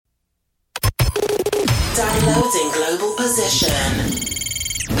Downloading global position.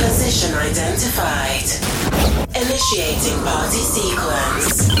 Position identified. Initiating party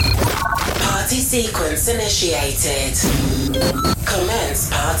sequence. Party sequence initiated.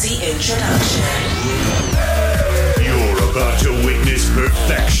 Commence party introduction. You're about to witness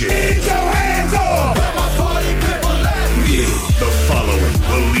perfection. Get your hands up! Where my party people at? The following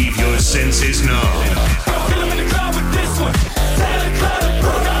will leave your senses numb. Kill 'em in the crowd with this one.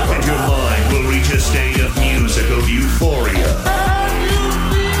 And your mind will reach a state of musical euphoria.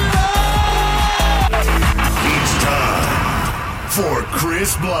 It's time for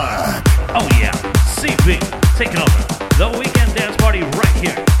Chris Black. Oh yeah, CB, taking over the weekend dance party right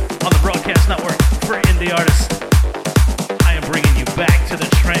here on the Broadcast Network for indie artists. I am bringing you back to the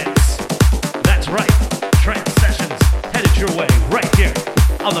trance. That's right, trance sessions headed your way right here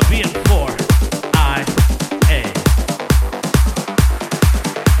on the BN4 IA.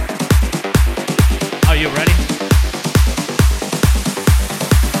 Are you ready?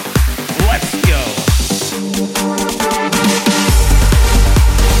 Let's go.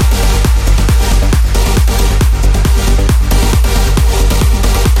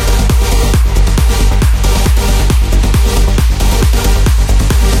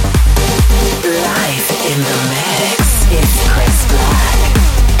 In the mix, it's Chris Black.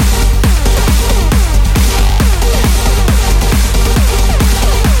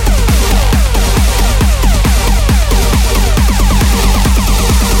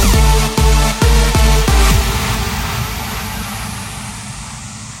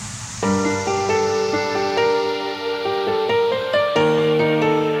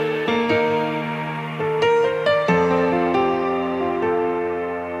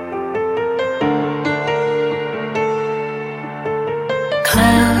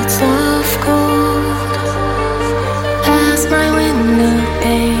 Clouds of gold past my window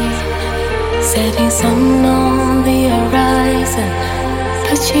pane, setting sun on the horizon,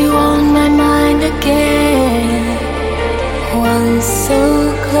 put you on my mind again. Once so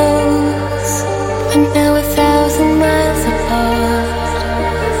close, but now 1,000 miles apart.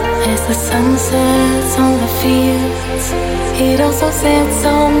 As the sun sets on the fields, it also sets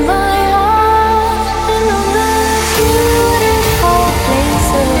on my heart. And on the beautiful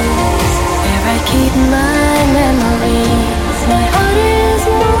places where I keep my memories, my heart is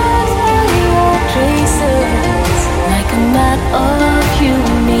marked by your traces, like a map of you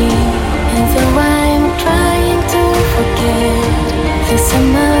and me. And though I'm trying to forget, the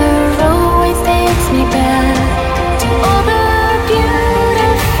summer always takes me back to all the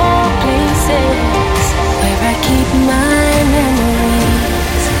beautiful places where I keep my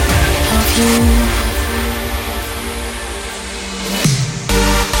memories of you.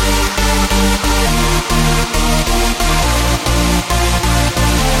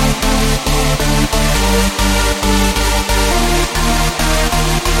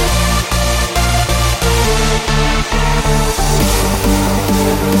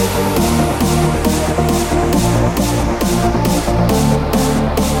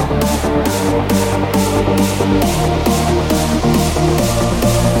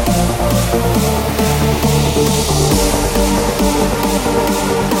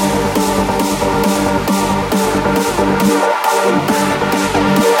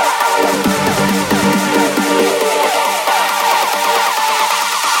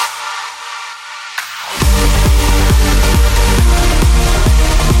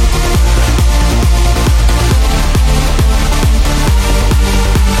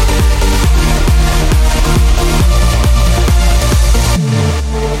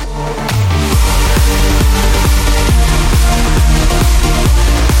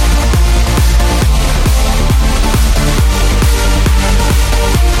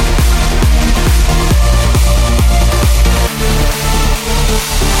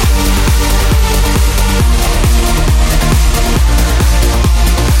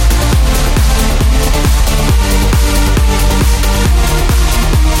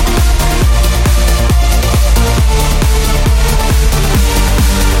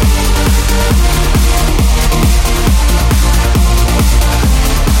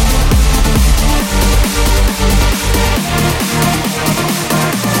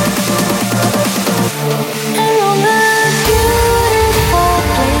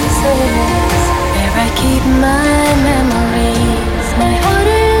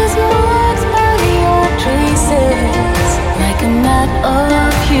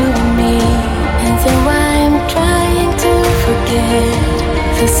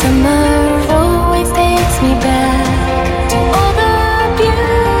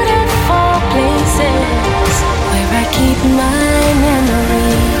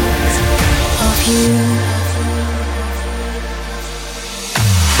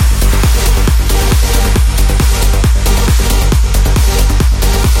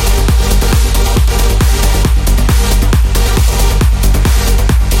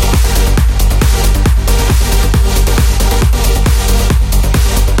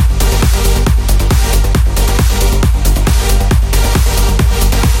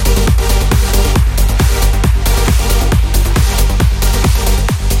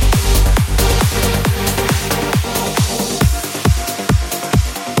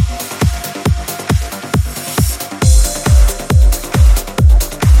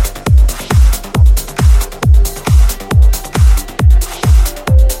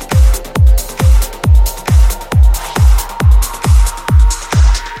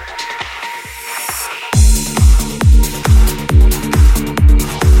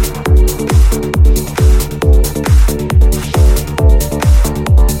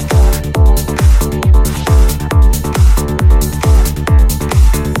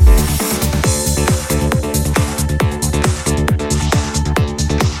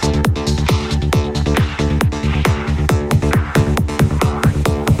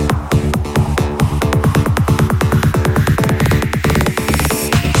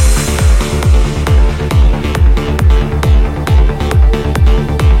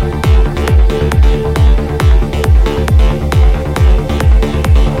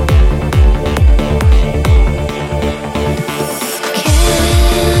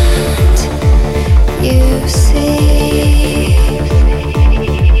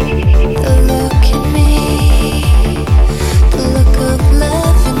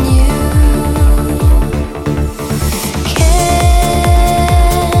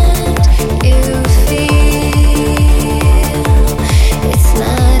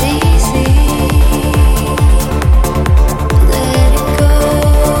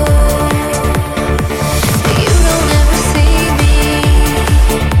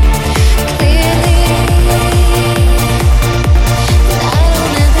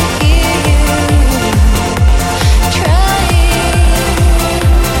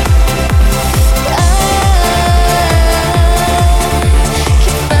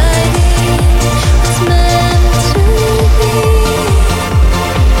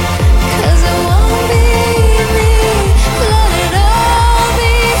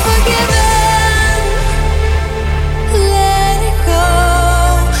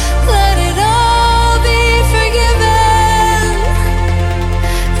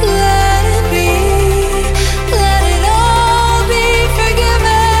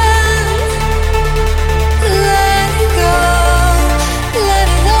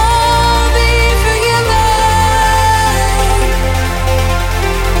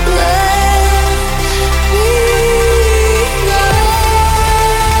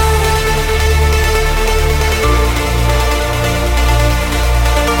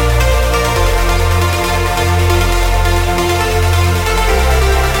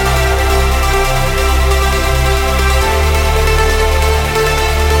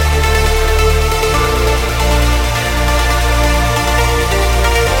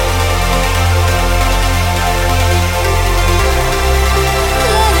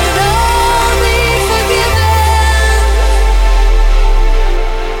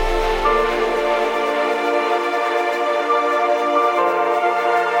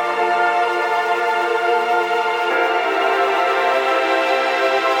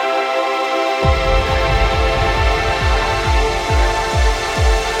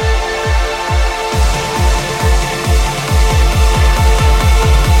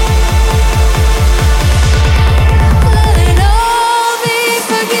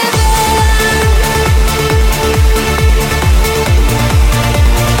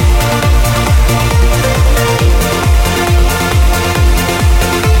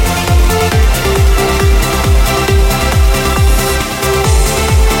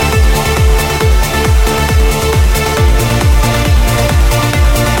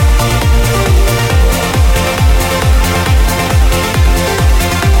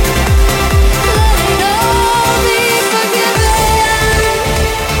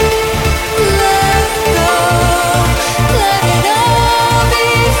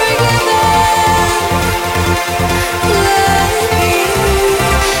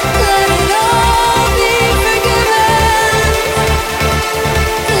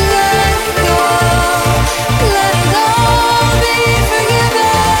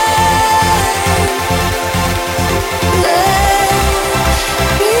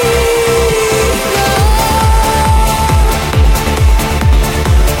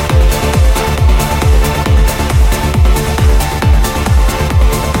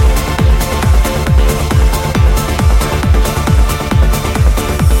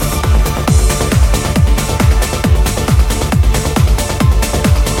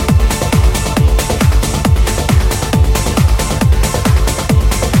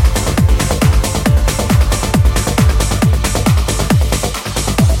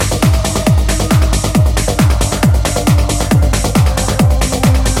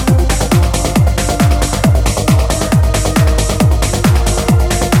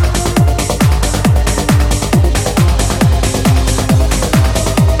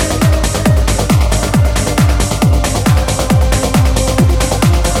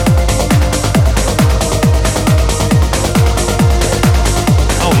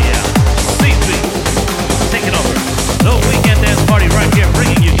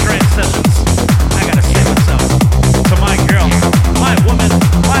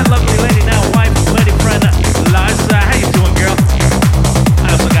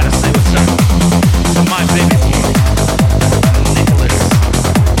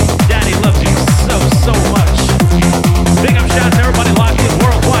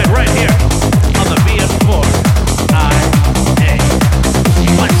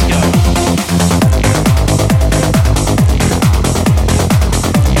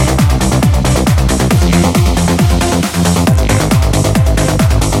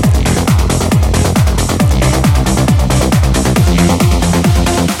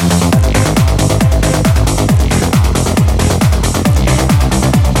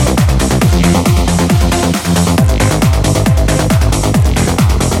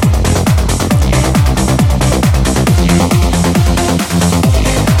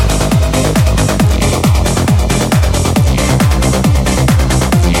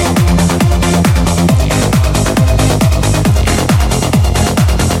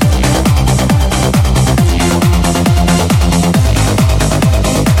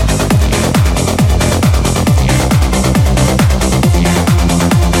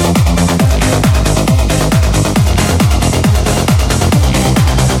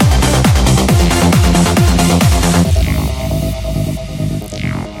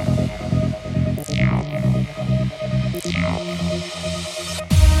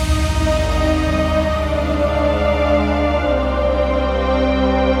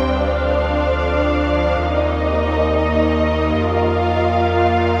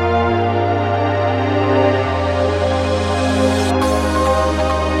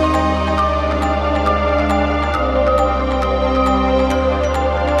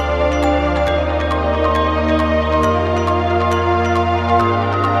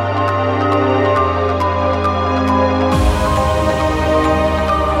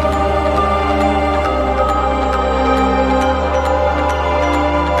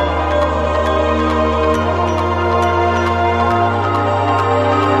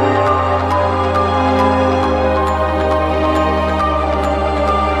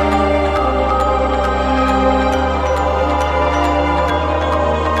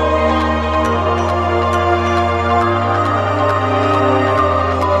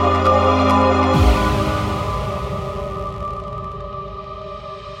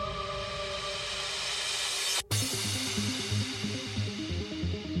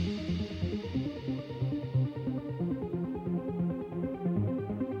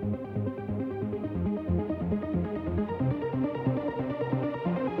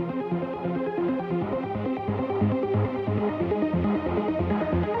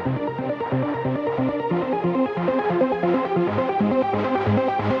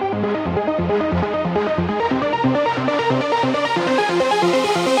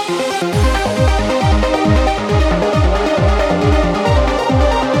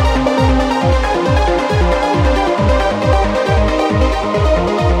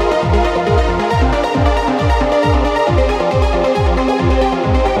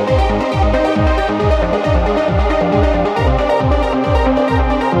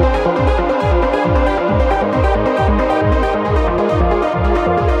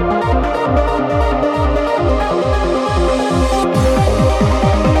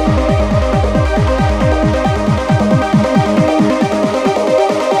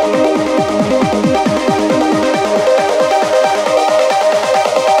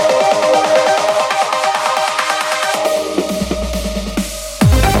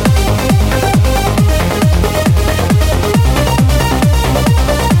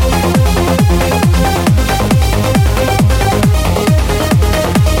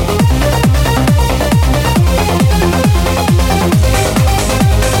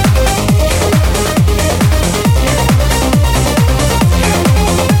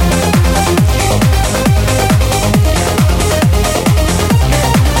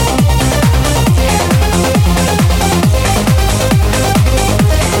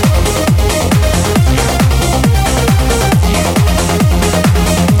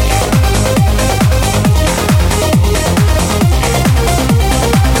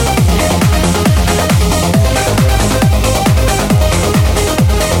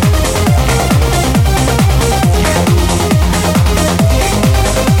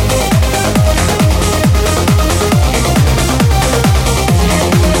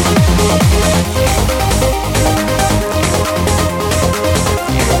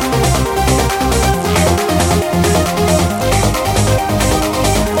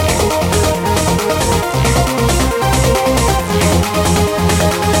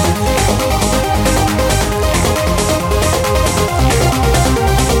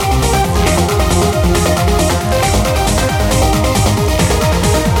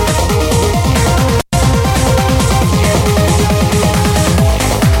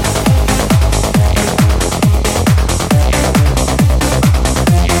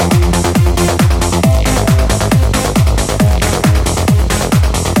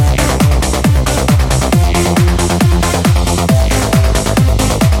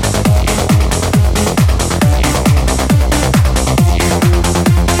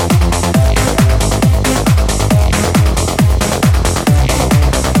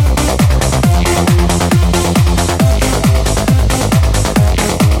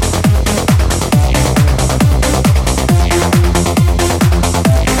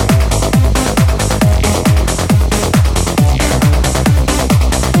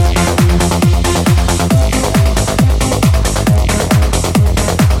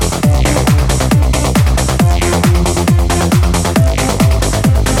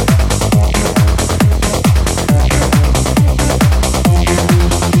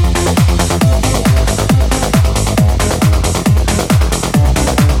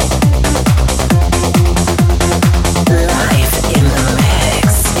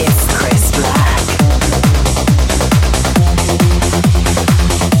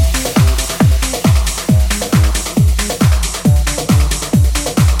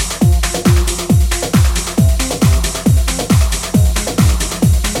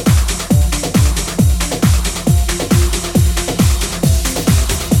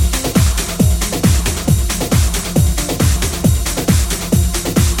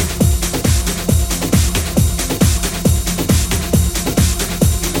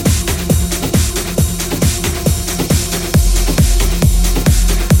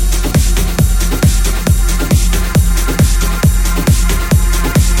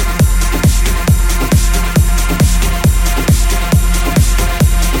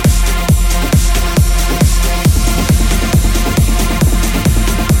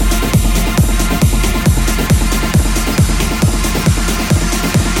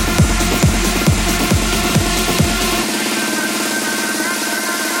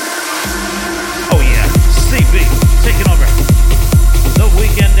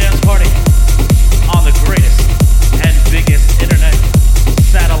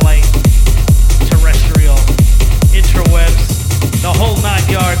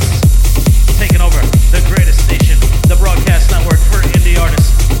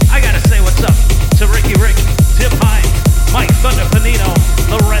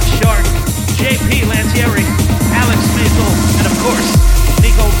 The Red Shark, JP Lantieri, Alex Maisel, and of course,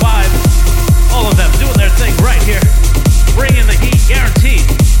 Nico Vibe. All of them doing their thing right here. Bringing the heat, guaranteed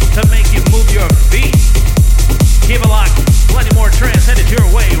to make you move your feet. Keep it locked. Plenty more trance headed your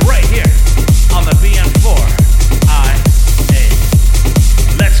way right here on the BM4IA.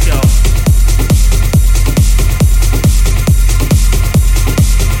 Let's go.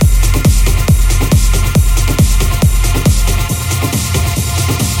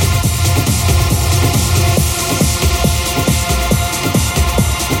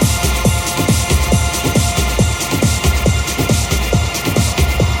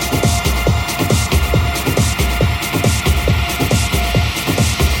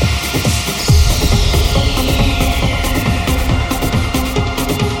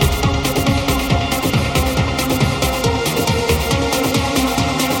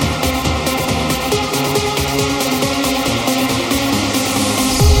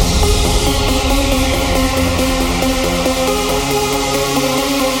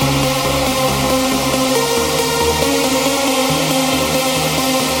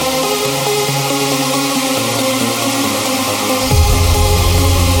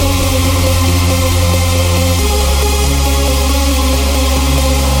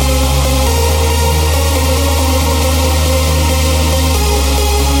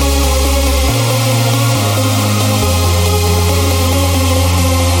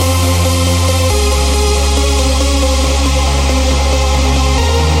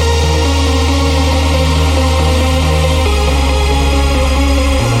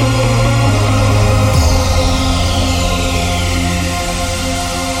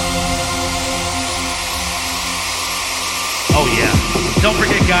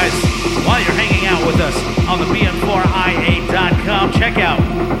 Check out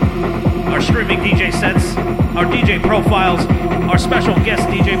our streaming DJ sets, our DJ profiles, our special guest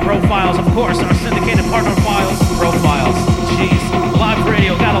DJ profiles, of course, our syndicated partner profiles. Jeez, live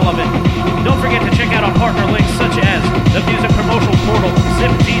radio, gotta love it. Don't forget to check out our partner links such as the music promotional portal,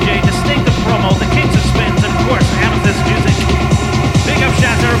 Zip DJ, Distinctive Promo, the Kings of Spins, and of course, Amethyst Music. Big up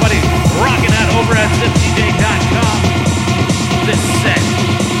shout to everybody rocking that over at zipdj.com. This set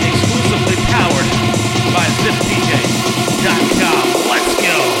exclusively powered by zipdj.com. Let's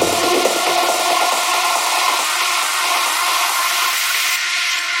go.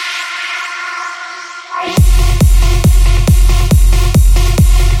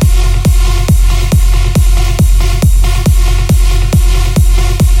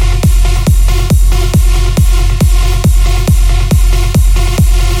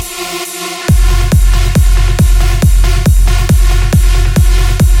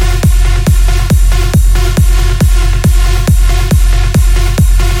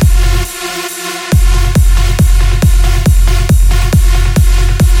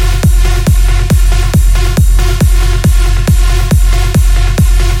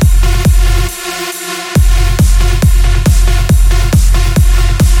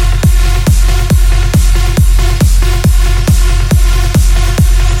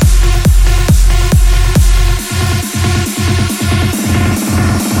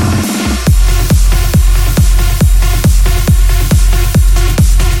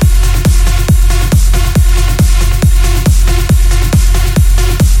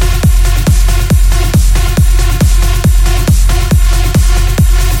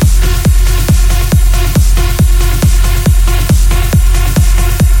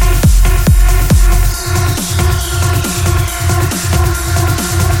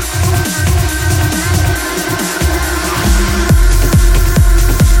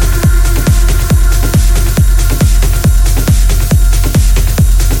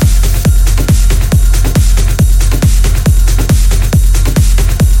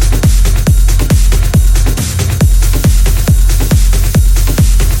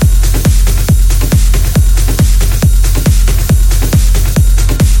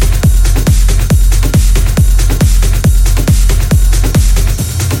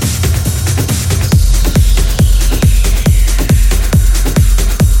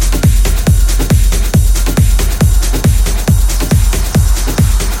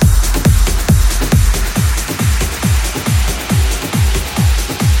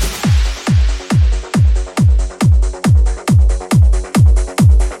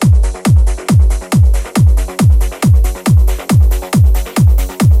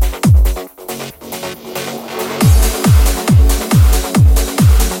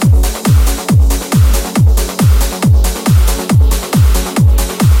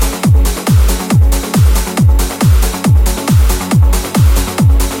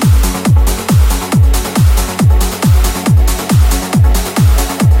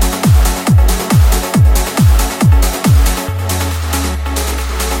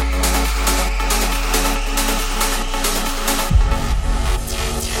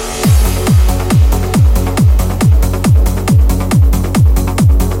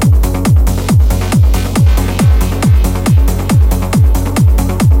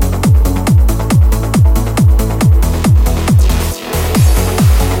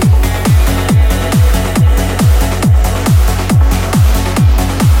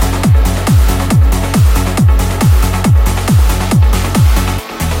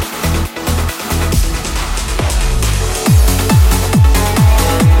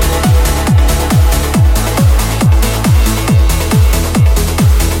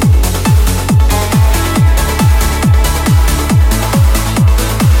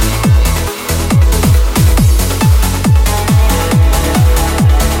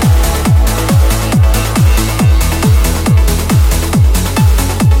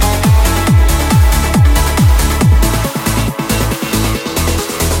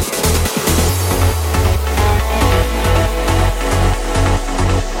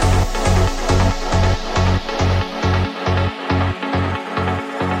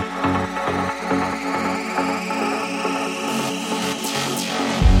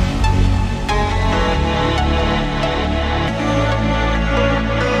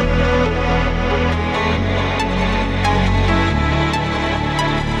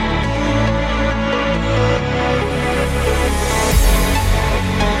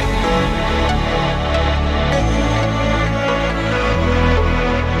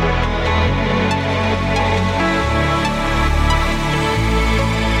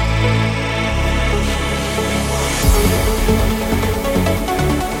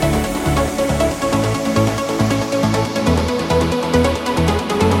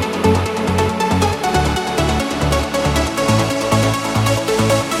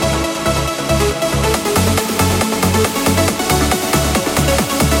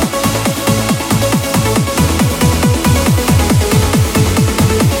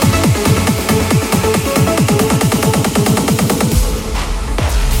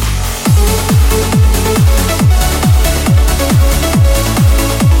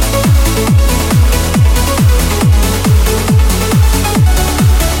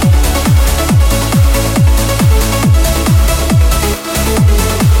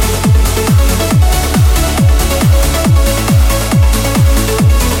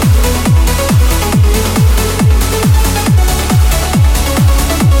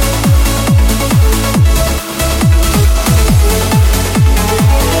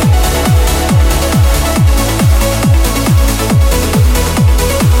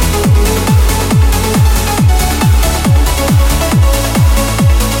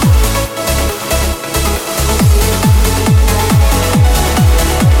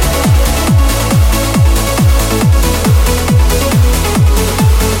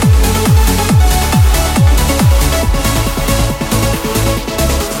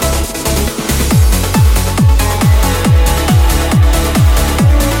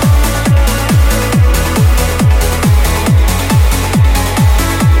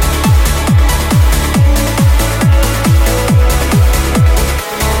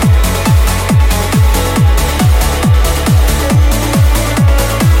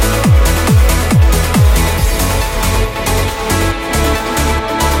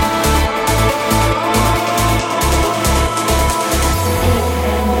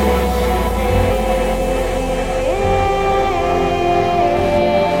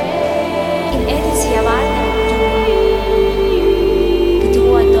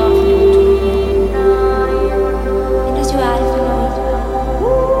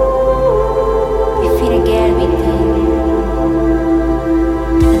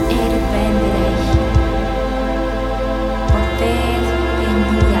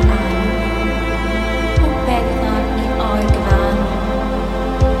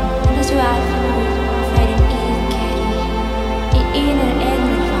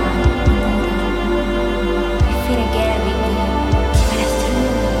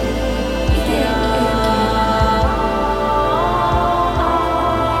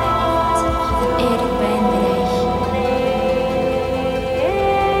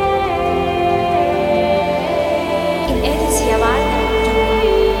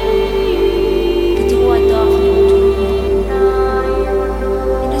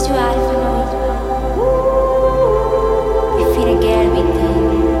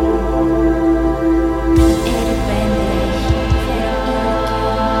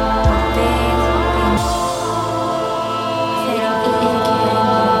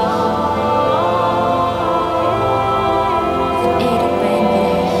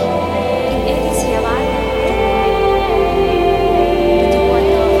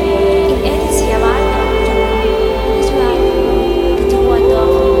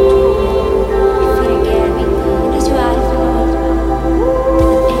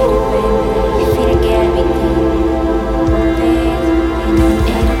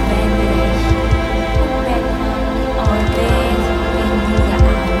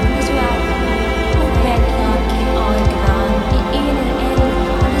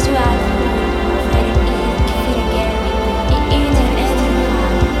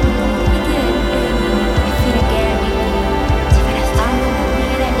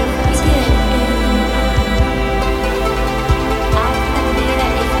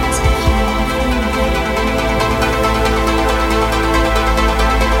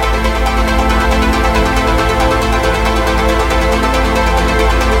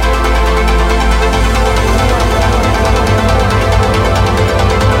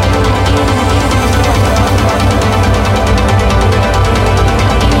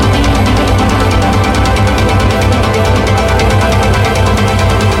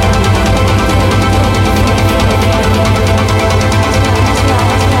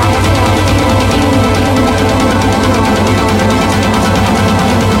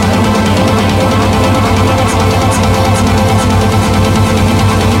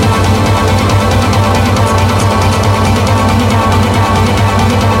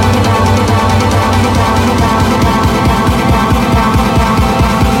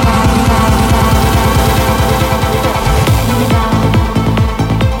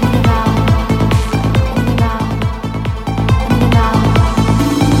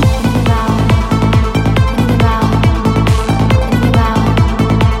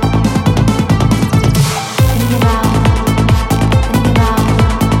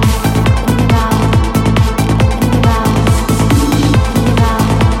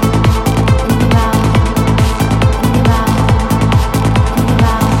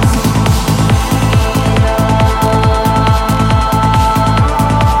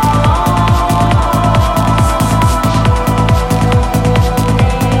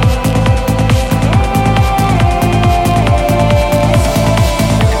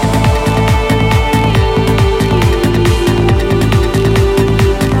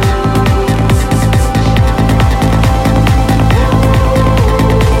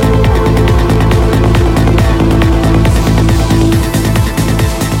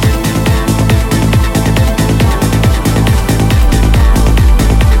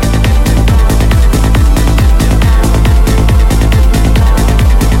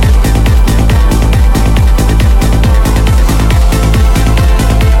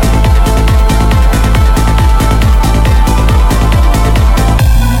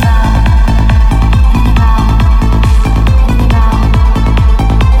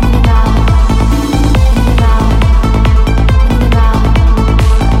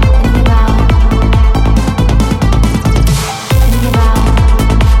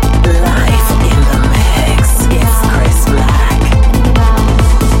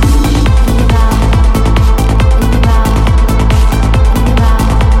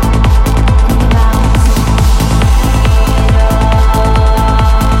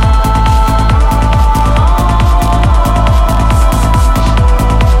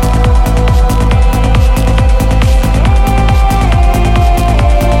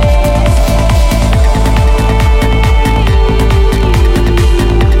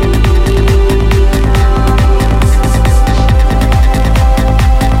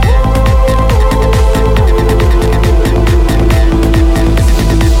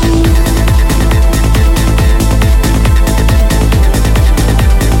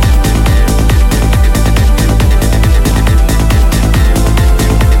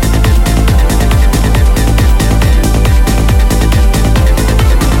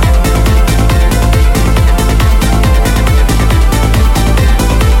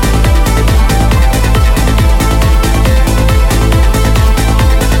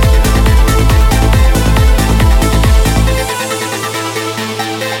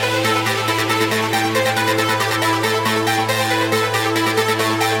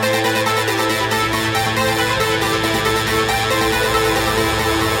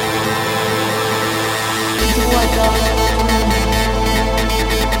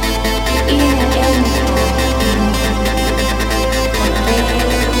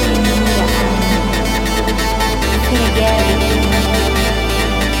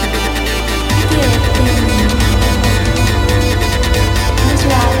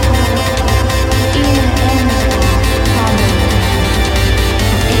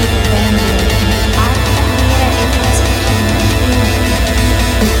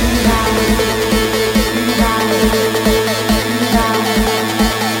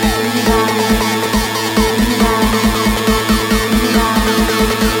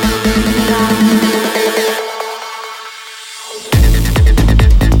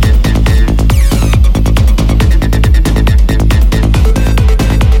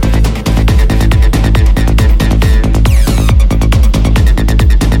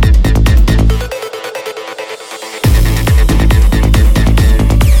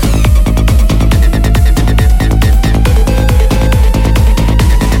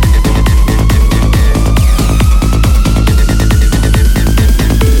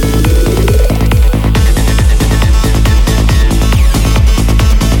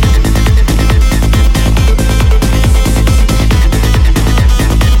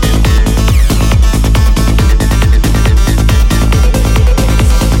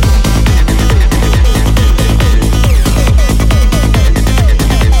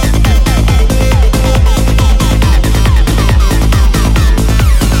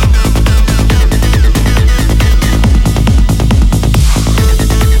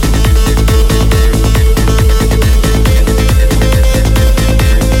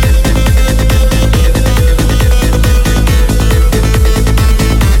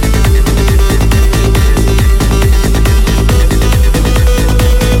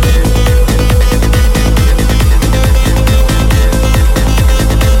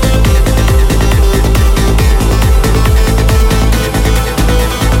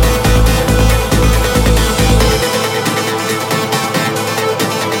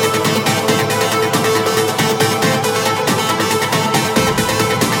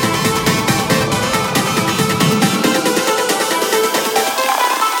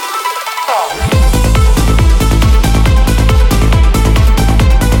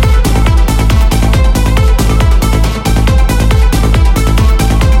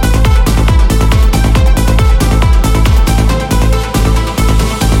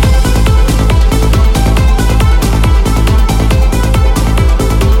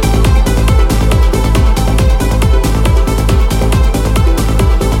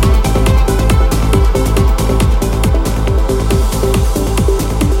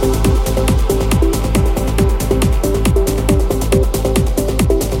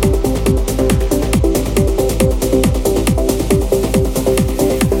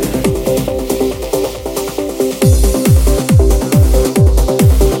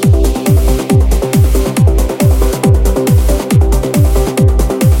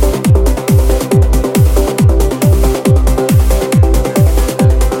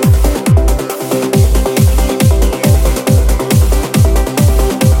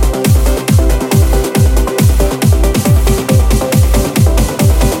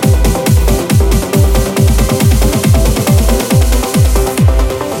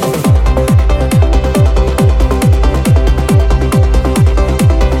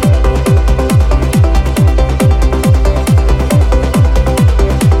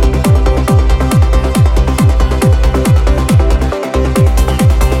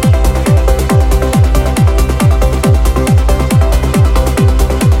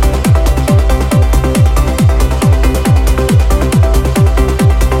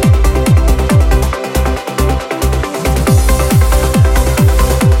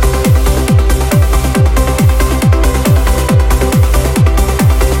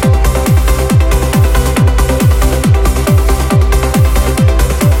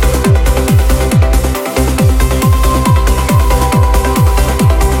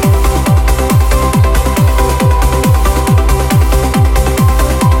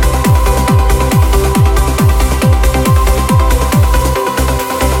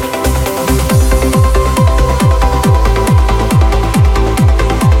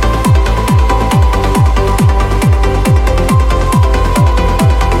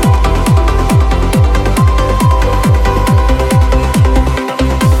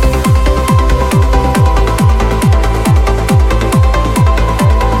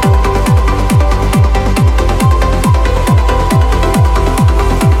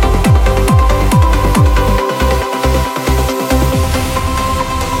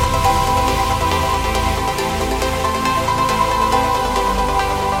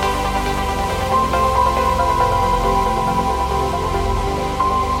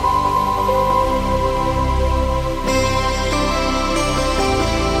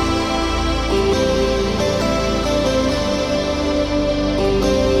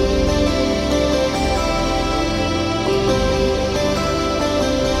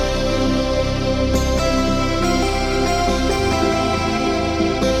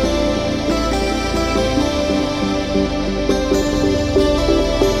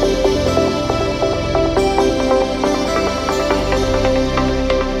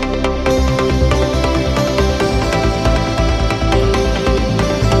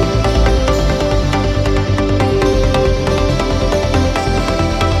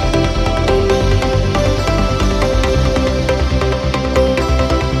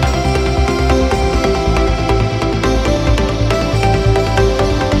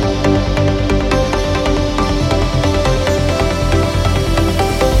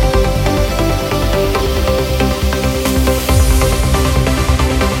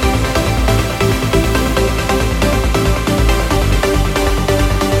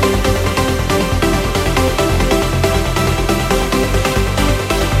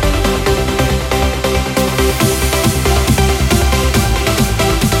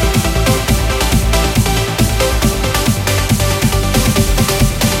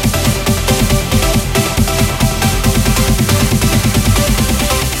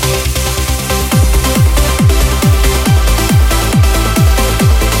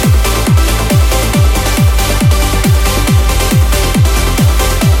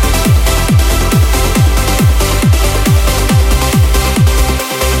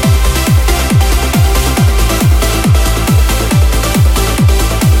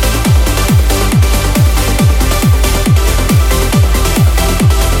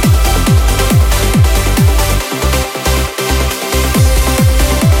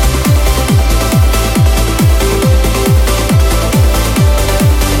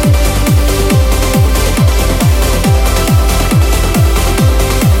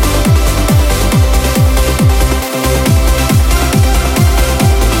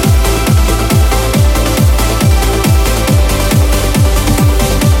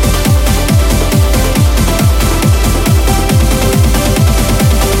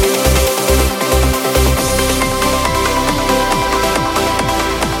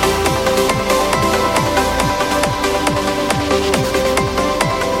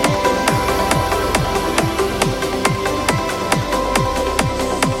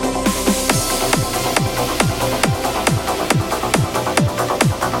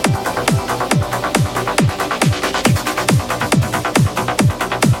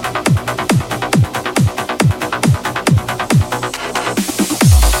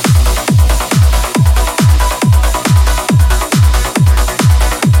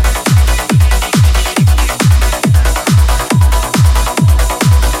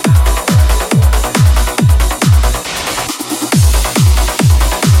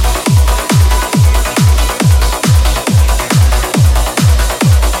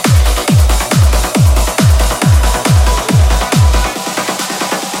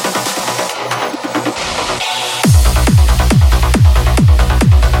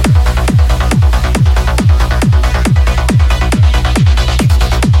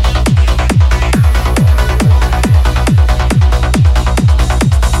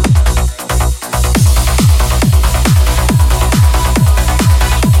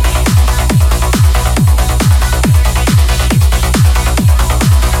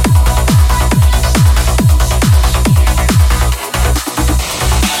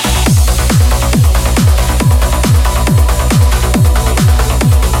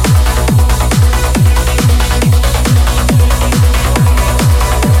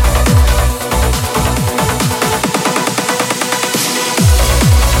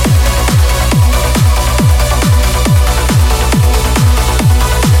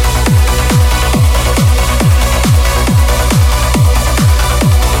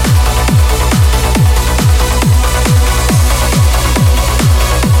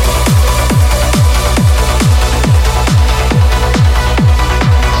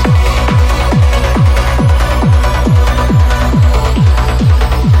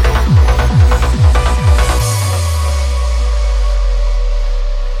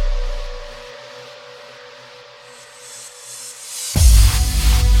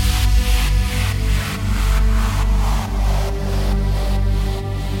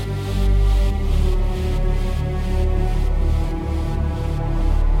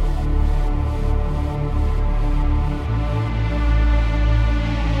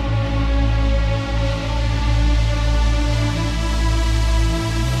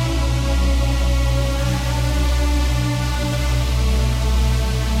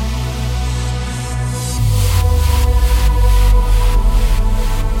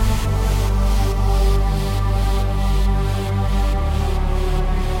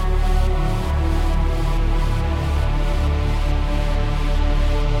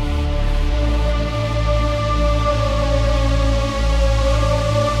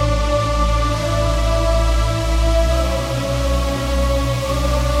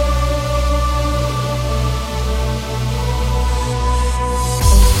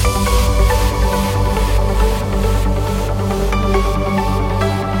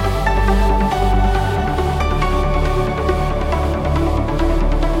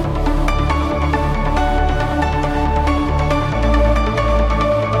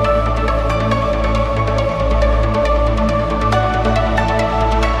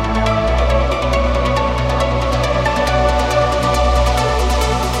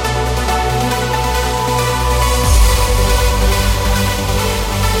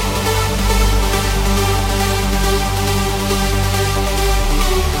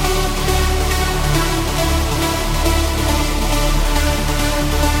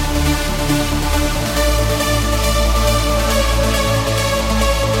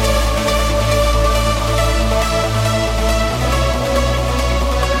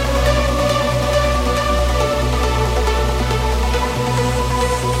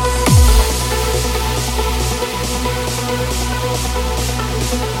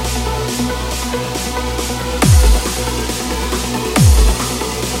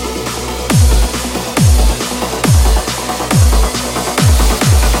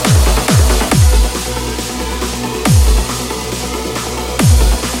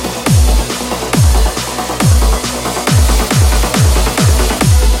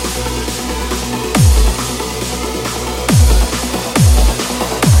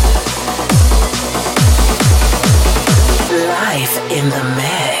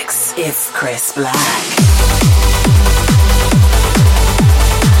 It's Chris Black.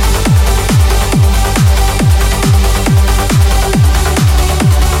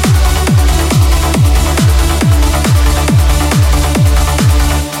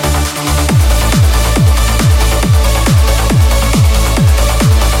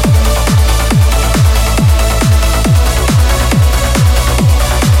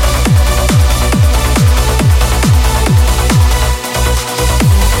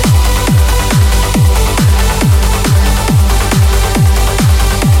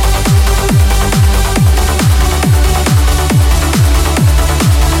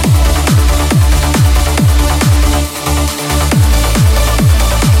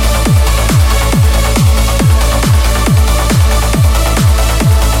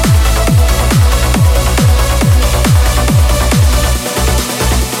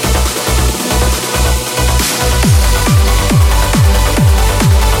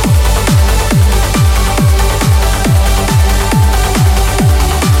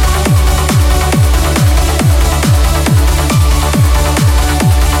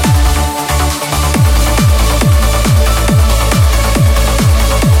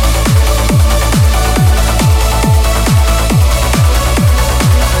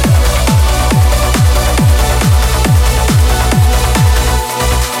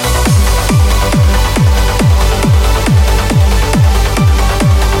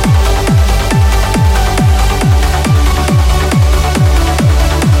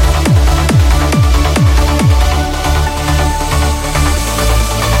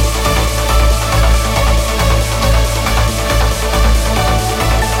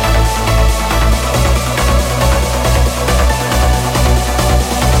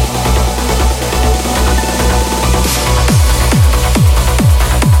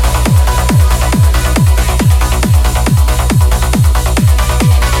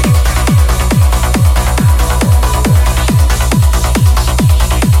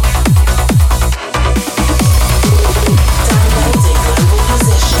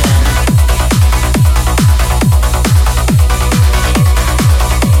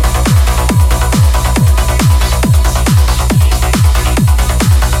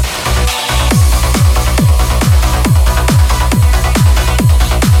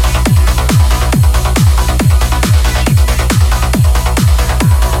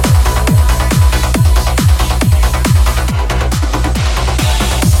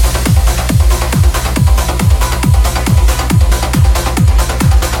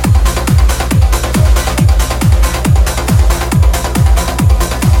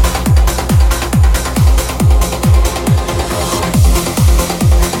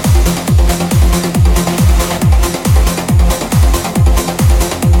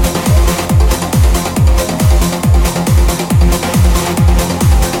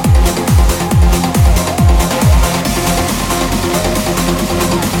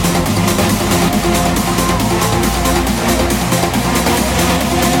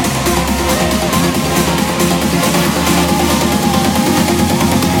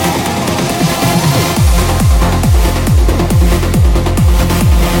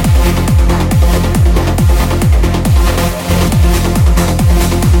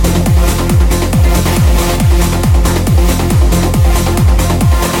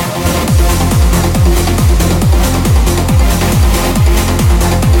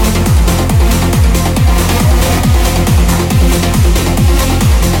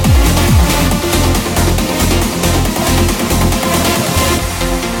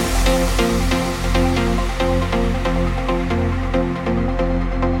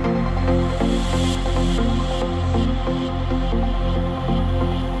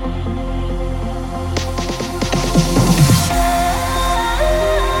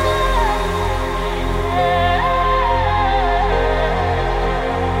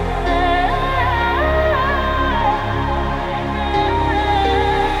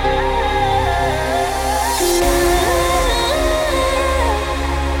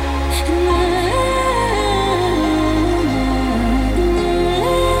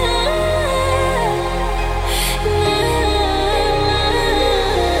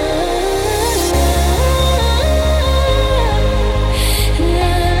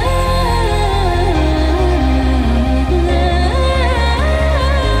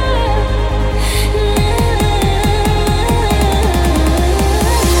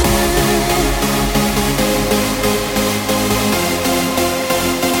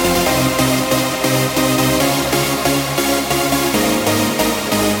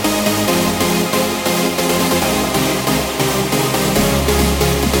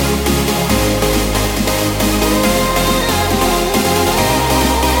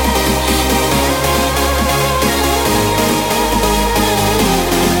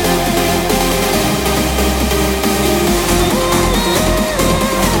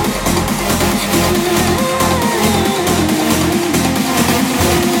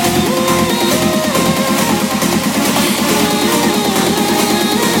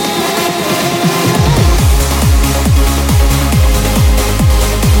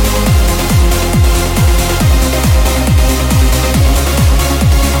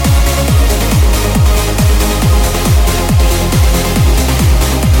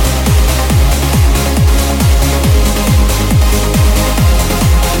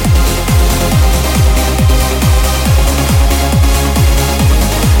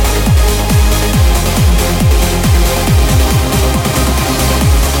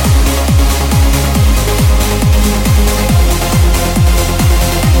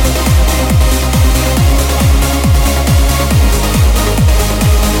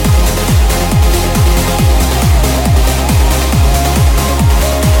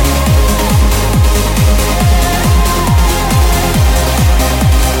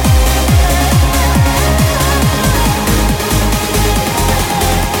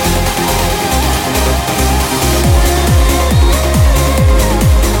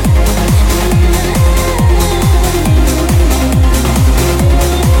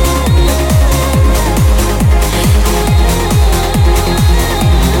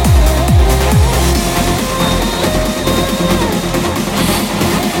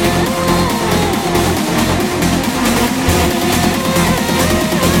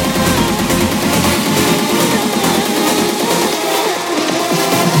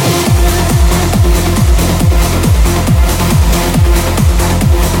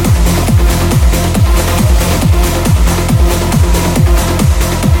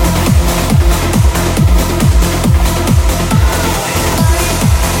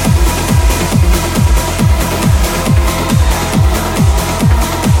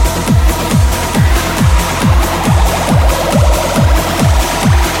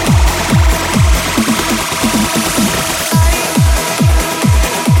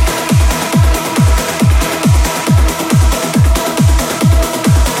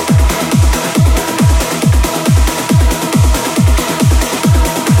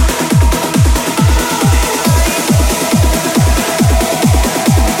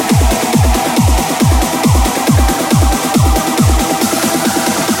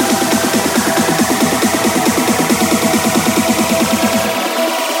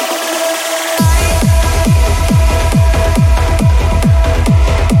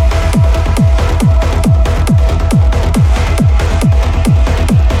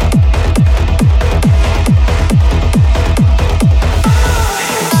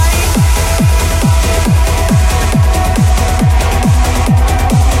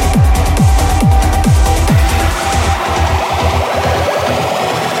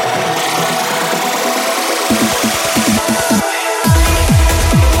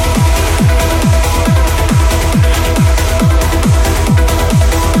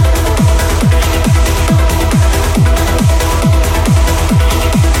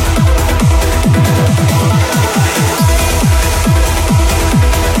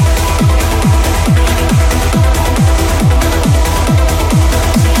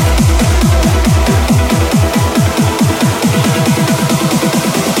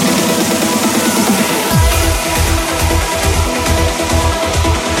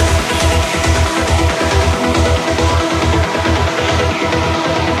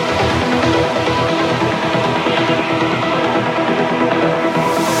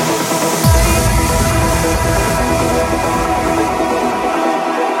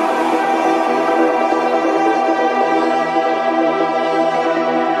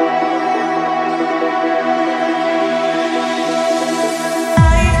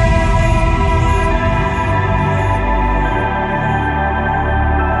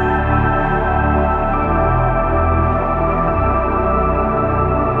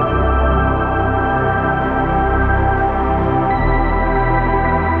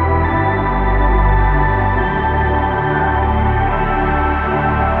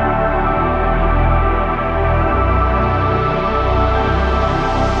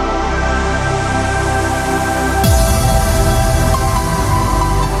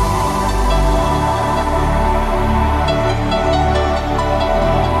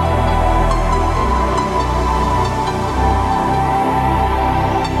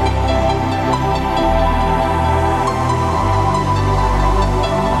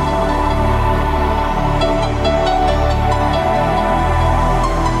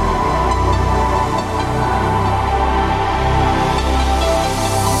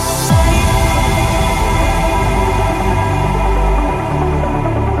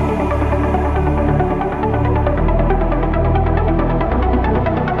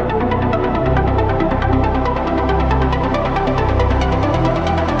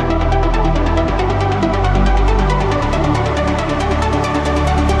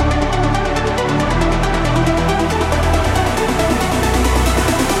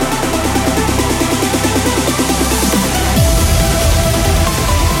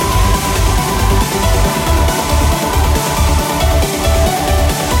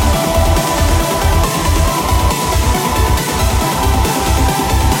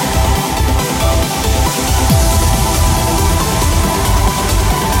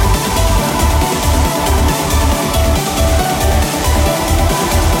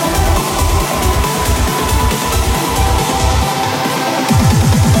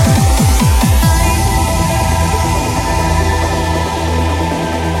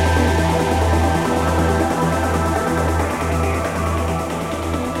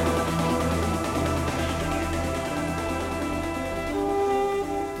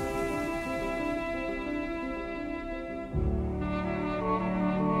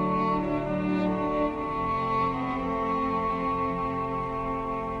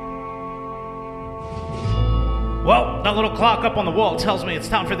 That little clock up on the wall tells me it's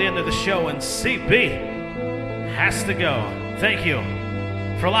time for the end of the show, and CB has to go. Thank you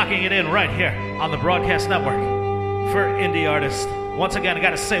for locking it in right here on the Broadcast Network for Indie Artists. Once again, I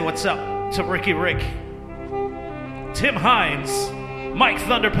gotta say what's up to Ricky Rick, Tim Hines, Mike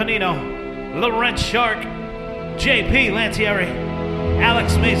Thunder Panino, Laurent Shark, JP Lantieri,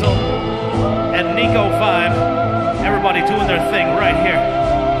 Alex Maisel, and Nico Vibe. Everybody doing their thing right here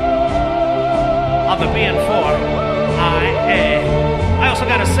on the BN4IA. I also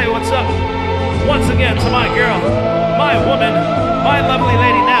gotta say what's up once again to my girl, my woman, my lovely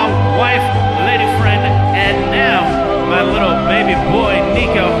lady now, wife, lady friend, and now my little baby boy,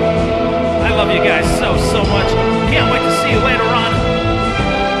 Nico. I love you guys so much. Can't wait to see you later on.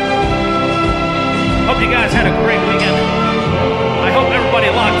 Hope you guys had a great weekend. I hope everybody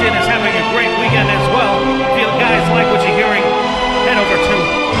locked in is having a great weekend as well. If you guys like what you're hearing, head over to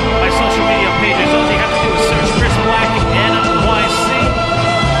my social media pages. All you have to do is search Chris Black NYC.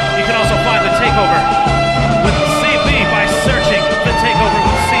 You can also find The Takeover with CB by searching The Takeover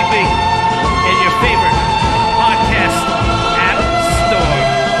with CB in your favorite podcast app store.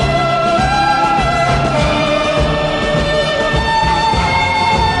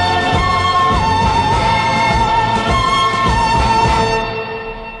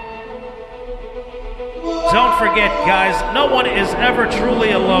 Don't forget, guys, no one is ever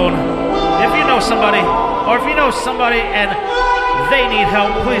truly alone. If you know somebody, or if you know somebody and they need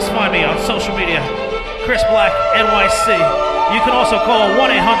help, please find me on social media, Chris Black NYC. You can also call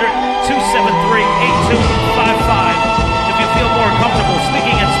 1-800-273-8255. If you feel more comfortable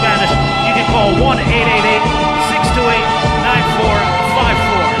speaking in Spanish, you can call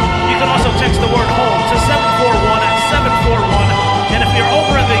 1-888-628-9454. You can also text the word HOME to 741-741. And if you're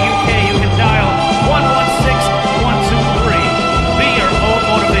over in the UK, you can dial 116123. Be your own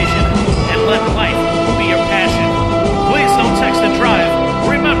motivation and let life be your passion. Please don't text and drive.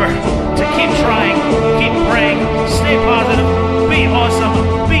 Remember to keep trying, keep praying, stay positive, be awesome,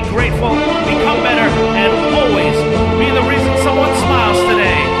 be grateful, become better, and always be the reason someone smiles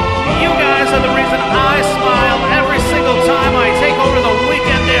today. You guys are the reason I smile every single time I take over the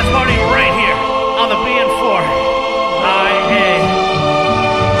weekend dance party right here on the BN4IA.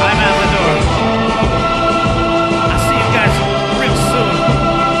 I'm out the door. I'll see you guys real soon.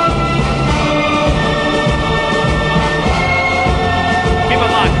 Keep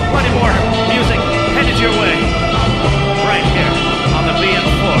it locked. Plenty more music headed your way. Right here on the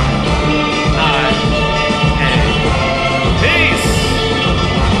BN4IA. Peace!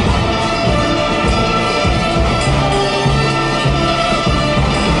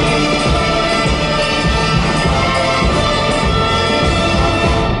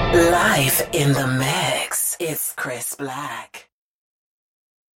 Live in the mix. It's Chris Black.